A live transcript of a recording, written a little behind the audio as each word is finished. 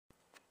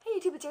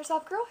YouTube, it's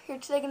Airsoftgurl here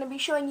today. Going to be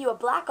showing you a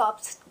Black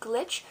Ops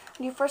glitch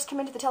when you first come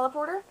into the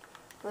teleporter.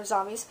 There's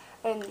zombies,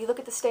 and you look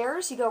at the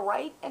stairs, you go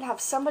right, and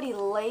have somebody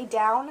lay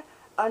down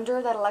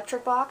under that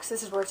electric box.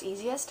 This is where it's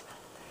easiest.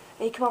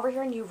 And you come over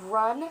here and you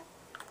run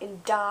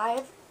and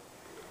dive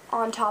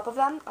on top of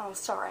them. Oh,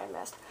 sorry, I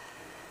missed.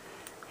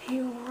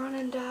 You run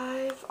and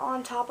dive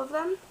on top of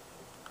them.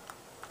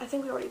 I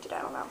think we already did,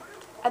 I don't know.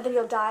 And then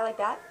you'll die like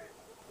that.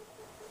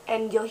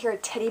 And you'll hear a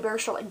teddy bear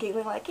start like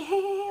giggling like,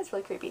 hey, it's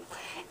really creepy.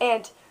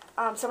 And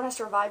someone has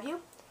to revive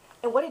you.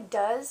 And what it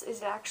does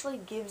is it actually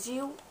gives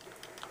you,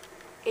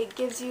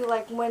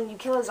 like when you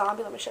kill a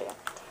zombie, let me show you.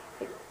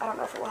 Like, I don't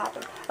know if it will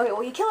happen. Okay,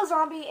 well you kill a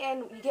zombie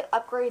and you get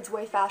upgrades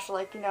way faster,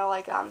 like, you know,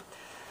 like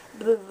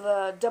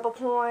the double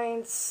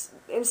points,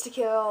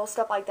 instakill,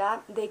 stuff like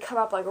that. They come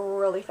up like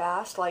really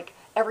fast, like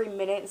every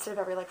minute instead of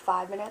every like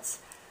 5 minutes.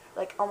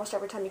 Like almost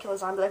every time you kill a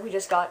zombie, like we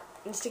just got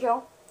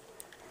instakill.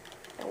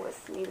 And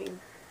with me being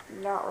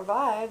not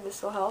revived,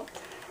 this will help.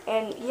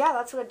 And yeah,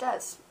 that's what it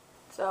does.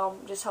 So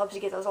it just helps you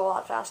get those a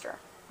lot faster.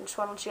 I just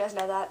want to let you guys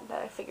know that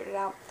I figured it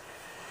out.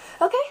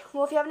 Okay,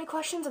 well if you have any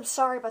questions, I'm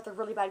sorry about the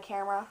really bad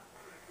camera.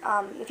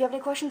 If you have any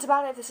questions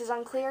about it, if this is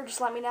unclear,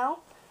 just let me know.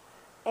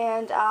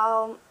 And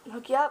I'll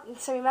hook you up,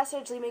 send me a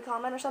message, leave me a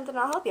comment or something, and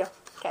I'll help you.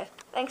 Okay,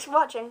 thanks for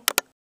watching.